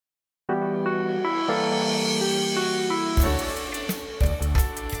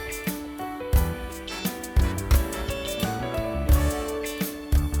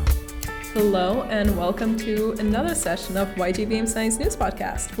Hello and welcome to another session of YJBM Science News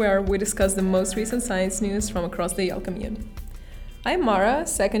Podcast, where we discuss the most recent science news from across the Yale community. I'm Mara,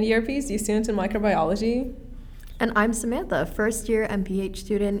 second year PhD student in microbiology. And I'm Samantha, first year MPH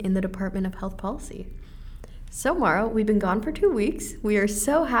student in the Department of Health Policy. So Mara, we've been gone for 2 weeks. We are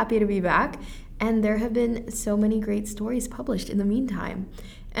so happy to be back, and there have been so many great stories published in the meantime.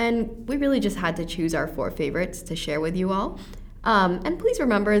 And we really just had to choose our 4 favorites to share with you all. And please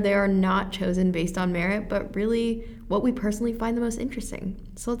remember, they are not chosen based on merit, but really what we personally find the most interesting.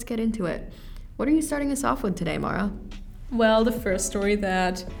 So let's get into it. What are you starting us off with today, Mara? Well, the first story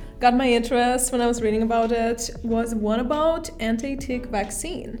that got my interest when I was reading about it was one about anti-tick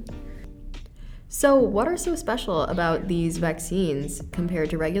vaccine. So what are so special about these vaccines compared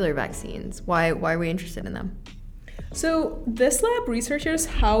to regular vaccines? Why are we interested in them? So this lab researchers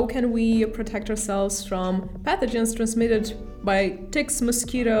how can we protect ourselves from pathogens transmitted by ticks,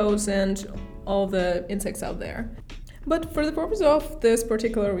 mosquitoes, and all the insects out there. But for the purpose of this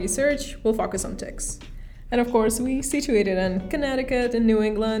particular research, we'll focus on ticks. And of course, we situated in Connecticut and New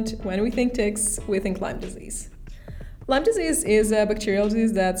England. When we think ticks, we think Lyme disease. Lyme disease is a bacterial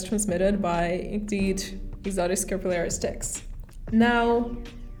disease that's transmitted by, indeed, exotic scapularis ticks. Now,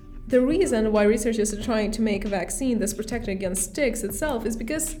 the reason why researchers are trying to make a vaccine that's protected against ticks itself is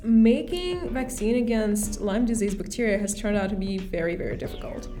because making vaccine against Lyme disease bacteria has turned out to be very, very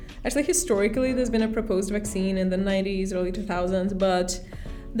difficult. Actually, historically, there's been a proposed vaccine in the 90s, early 2000s, but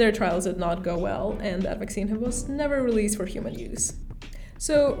their trials did not go well, and that vaccine was never released for human use.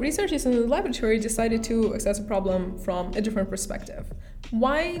 So researchers in the laboratory decided to assess a problem from a different perspective.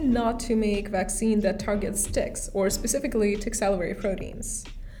 Why not to make vaccine that targets ticks, or specifically tick salivary proteins?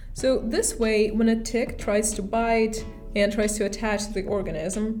 So this way, when a tick tries to bite and tries to attach to the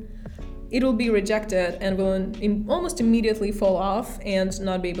organism, it will be rejected and will almost immediately fall off and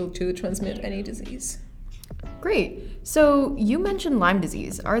not be able to transmit any disease. Great. So you mentioned Lyme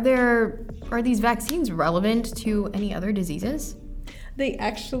disease. Are these vaccines relevant to any other diseases? They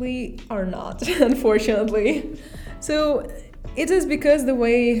actually are not, unfortunately. So it is because the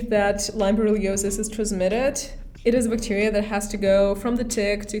way that Lyme borreliosis is transmitted, it is a bacteria that has to go from the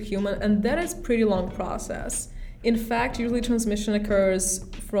tick to human, and that is a pretty long process. In fact, usually transmission occurs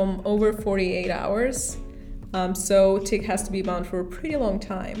from over 48 hours, so tick has to be bound for a pretty long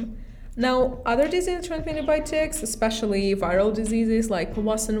time. Now, other diseases transmitted by ticks, especially viral diseases like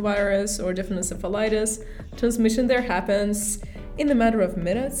Powassan virus or different encephalitis, transmission there happens in a matter of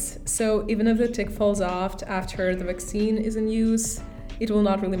minutes, so even if the tick falls off after the vaccine is in use, it will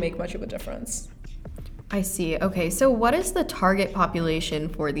not really make much of a difference. I see. Okay, so what is the target population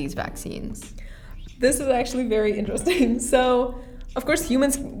for these vaccines? This is actually very interesting. So, of course,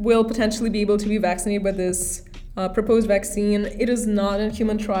 humans will potentially be able to be vaccinated by this proposed vaccine. It is not in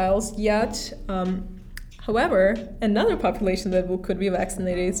human trials yet. However, another population that could be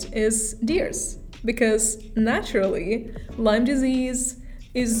vaccinated is deers, because naturally, Lyme disease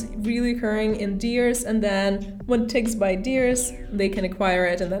is really occurring in deers, and then when ticks bite deers, they can acquire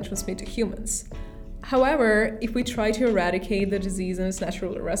it and then transmit to humans. However, if we try to eradicate the disease in its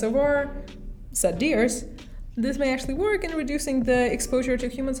natural reservoir, said deers, this may actually work in reducing the exposure to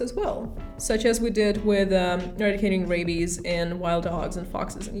humans as well, such as we did with eradicating rabies in wild dogs and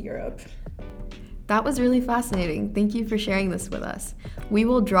foxes in Europe. That was really fascinating. Thank you for sharing this with us. We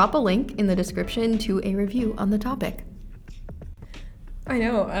will drop a link in the description to a review on the topic. I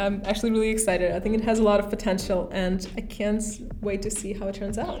know, I'm actually really excited. I think it has a lot of potential, and I can't wait to see how it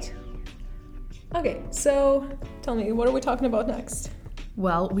turns out. Okay, so tell me, what are we talking about next?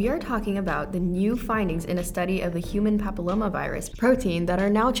 Well, we are talking about the new findings in a study of the human papillomavirus protein that are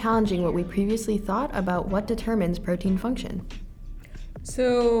now challenging what we previously thought about what determines protein function.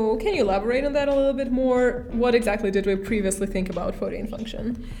 So, can you elaborate on that a little bit more? What exactly did we previously think about protein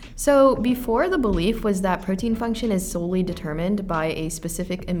function? So, before, the belief was that protein function is solely determined by a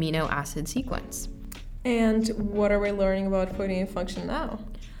specific amino acid sequence. And what are we learning about protein function now?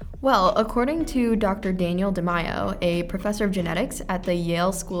 Well, according to Dr. Daniel DeMaio, a professor of genetics at the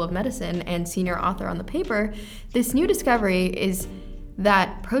Yale School of Medicine and senior author on the paper, this new discovery is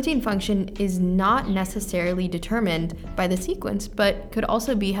that protein function is not necessarily determined by the sequence, but could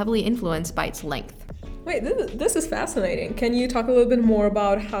also be heavily influenced by its length. Wait, this is fascinating. Can you talk a little bit more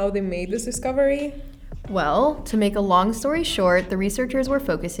about how they made this discovery? Well, to make a long story short, the researchers were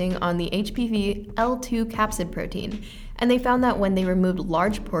focusing on the HPV L2 capsid protein, and they found that when they removed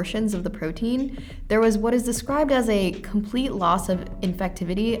large portions of the protein, there was what is described as a complete loss of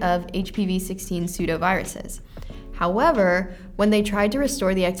infectivity of HPV-16 pseudoviruses. However, when they tried to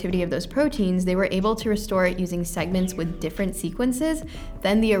restore the activity of those proteins, they were able to restore it using segments with different sequences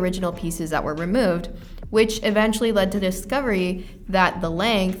than the original pieces that were removed, which eventually led to the discovery that the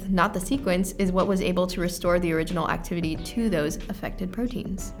length, not the sequence, is what was able to restore the original activity to those affected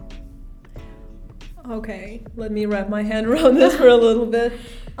proteins. Okay, let me wrap my hand around this for a little bit.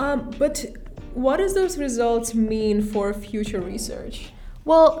 But what does those results mean for future research?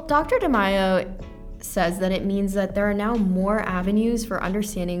 Well, Dr. DeMaio says that it means that there are now more avenues for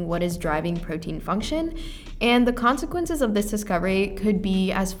understanding what is driving protein function, and the consequences of this discovery could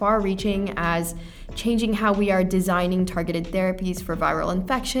be as far-reaching as changing how we are designing targeted therapies for viral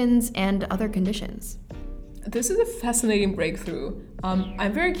infections and other conditions. This is a fascinating breakthrough.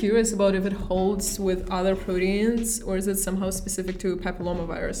 I'm very curious about if it holds with other proteins or is it somehow specific to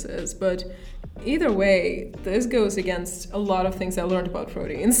papillomaviruses, but either way, this goes against a lot of things I learned about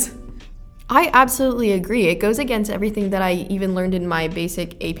proteins. I absolutely agree. It goes against everything that I even learned in my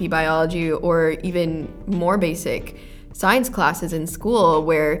basic AP biology or even more basic science classes in school,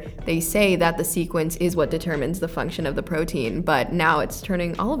 where they say that the sequence is what determines the function of the protein, but now it's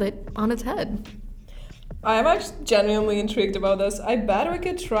turning all of it on its head. I'm actually genuinely intrigued about this. I bet we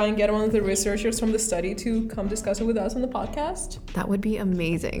could try and get one of the researchers from the study to come discuss it with us on the podcast. That would be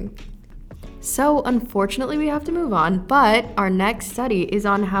amazing. So, unfortunately, we have to move on, but our next study is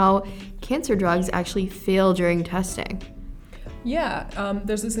on how cancer drugs actually fail during testing. Yeah,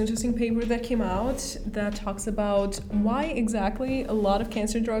 there's this interesting paper that came out that talks about why exactly a lot of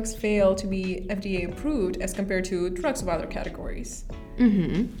cancer drugs fail to be FDA approved as compared to drugs of other categories.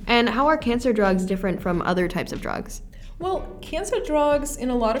 And how are cancer drugs different from other types of drugs? Well, cancer drugs in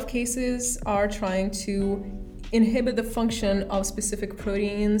a lot of cases are trying to inhibit the function of specific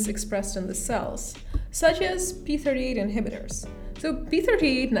proteins expressed in the cells, such as p38 inhibitors. So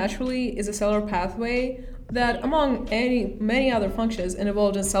p38 naturally is a cellular pathway that, among many other functions,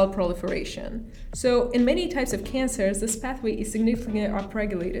 involved in cell proliferation. So in many types of cancers, this pathway is significantly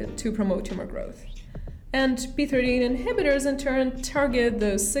upregulated to promote tumor growth. And p38 inhibitors in turn target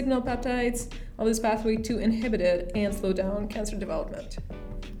those signal peptides of this pathway to inhibit it and slow down cancer development.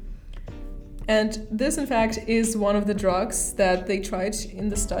 And this, in fact, is one of the drugs that they tried in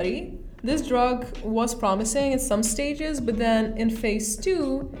the study. This drug was promising at some stages, but then in phase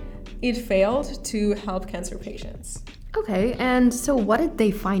 2, it failed to help cancer patients. Okay, and so what did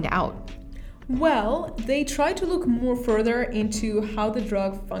they find out? Well, they tried to look more further into how the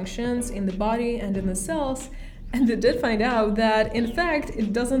drug functions in the body and in the cells, and they did find out that, in fact,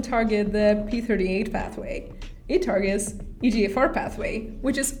 it doesn't target the p38 pathway. It targets EGFR pathway,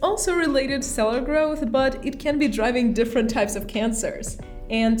 which is also related to cellular growth, but it can be driving different types of cancers.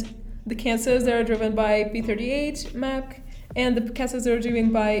 And the cancers that are driven by p38 MAP and the cancers that are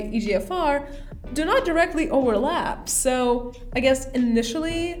driven by EGFR do not directly overlap. So I guess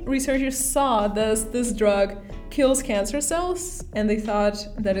initially researchers saw this drug kills cancer cells, and they thought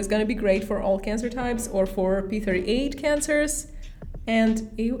that it's going to be great for all cancer types or for p38 cancers,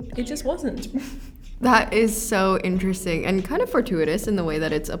 and it just wasn't. That is so interesting and kind of fortuitous in the way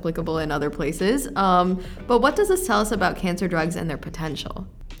that it's applicable in other places. But what does this tell us about cancer drugs and their potential?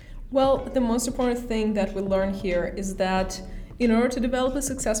 Well, the most important thing that we learn here is that in order to develop a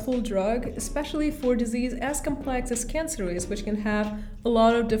successful drug, especially for disease as complex as cancer is, which can have a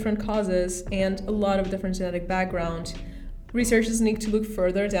lot of different causes and a lot of different genetic background, researchers need to look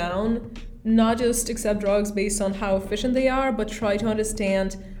further down, not just accept drugs based on how efficient they are, but try to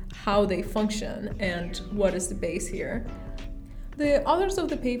understand how they function and what is the base here. The authors of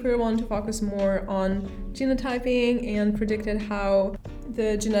the paper want to focus more on genotyping and predicted how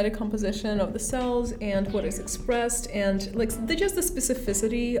the genetic composition of the cells and what is expressed and just the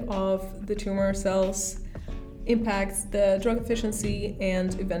specificity of the tumor cells impacts the drug efficiency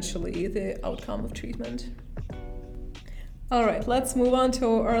and eventually the outcome of treatment. All right, let's move on to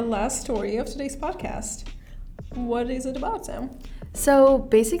our last story of today's podcast. What is it about, Sam? So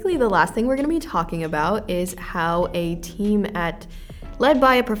basically the last thing we're going to be talking about is how a team led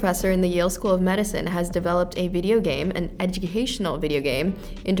by a professor in the Yale School of Medicine has developed a video game, an educational video game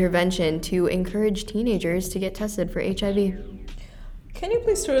intervention to encourage teenagers to get tested for HIV. Can you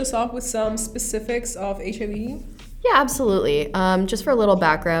please start us off with some specifics of HIV? Yeah, absolutely. Just for a little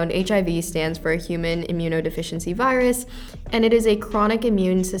background, HIV stands for Human Immunodeficiency Virus, and it is a chronic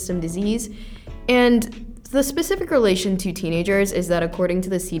immune system disease. And the specific relation to teenagers is that according to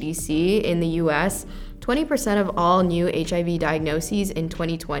the CDC in the US, 20% of all new HIV diagnoses in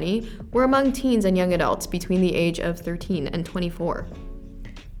 2020 were among teens and young adults between the age of 13 and 24.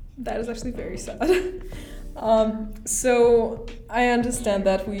 That is actually very sad. So I understand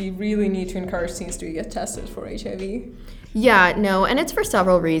that we really need to encourage teens to get tested for HIV. Yeah, no, and it's for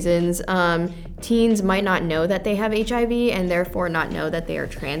several reasons. Teens might not know that they have HIV and therefore not know that they are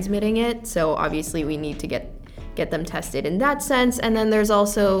transmitting it. So obviously we need to get them tested in that sense. And then there's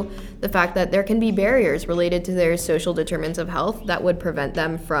also the fact that there can be barriers related to their social determinants of health that would prevent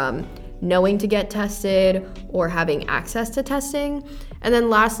them from knowing to get tested or having access to testing. And then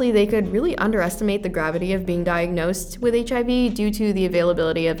lastly, they could really underestimate the gravity of being diagnosed with HIV due to the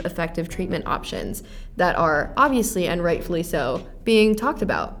availability of effective treatment options that are obviously and rightfully so being talked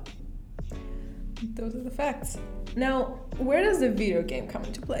about. Those are the facts. Now, where does the video game come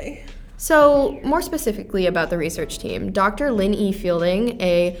into play? So, more specifically about the research team, Dr. Lynn E. Fielding,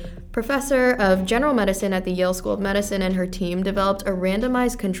 a professor of general medicine at the Yale School of Medicine, and her team developed a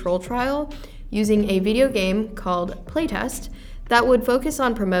randomized control trial using a video game called Playtest that would focus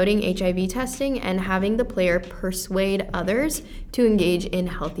on promoting HIV testing and having the player persuade others to engage in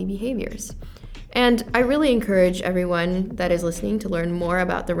healthy behaviors. And I really encourage everyone that is listening to learn more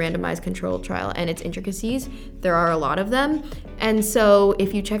about the randomized control trial and its intricacies. There are a lot of them. And so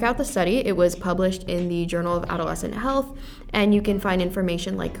if you check out the study, it was published in the Journal of Adolescent Health, and you can find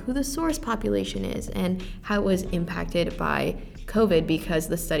information like who the source population is and how it was impacted by COVID because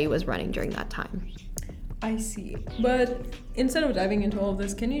the study was running during that time. I see. But instead of diving into all of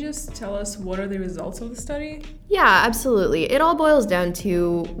this, can you just tell us what are the results of the study? Yeah, absolutely. It all boils down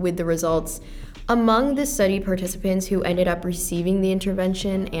to, with the results, among the study participants who ended up receiving the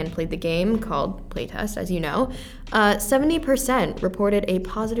intervention and played the game, called Playtest, as you know, 70% reported a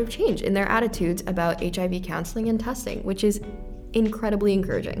positive change in their attitudes about HIV counseling and testing, which is incredibly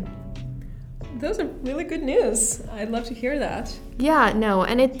encouraging. Those are really good news. I'd love to hear that. Yeah, no,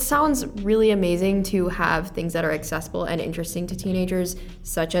 and it sounds really amazing to have things that are accessible and interesting to teenagers,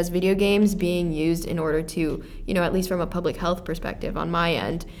 such as video games, being used in order to, at least from a public health perspective on my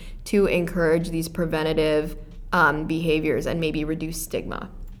end, to encourage these preventative behaviors and maybe reduce stigma.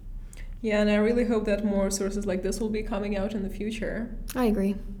 Yeah, and I really hope that more sources like this will be coming out in the future. I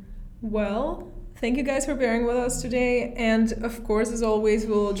agree. Well, thank you guys for bearing with us today. And of course, as always,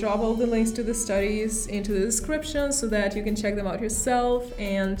 we'll drop all the links to the studies into the description so that you can check them out yourself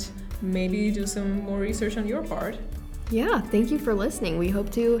and maybe do some more research on your part. Yeah, thank you for listening. We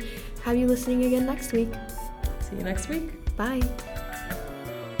hope to have you listening again next week. See you next week. Bye.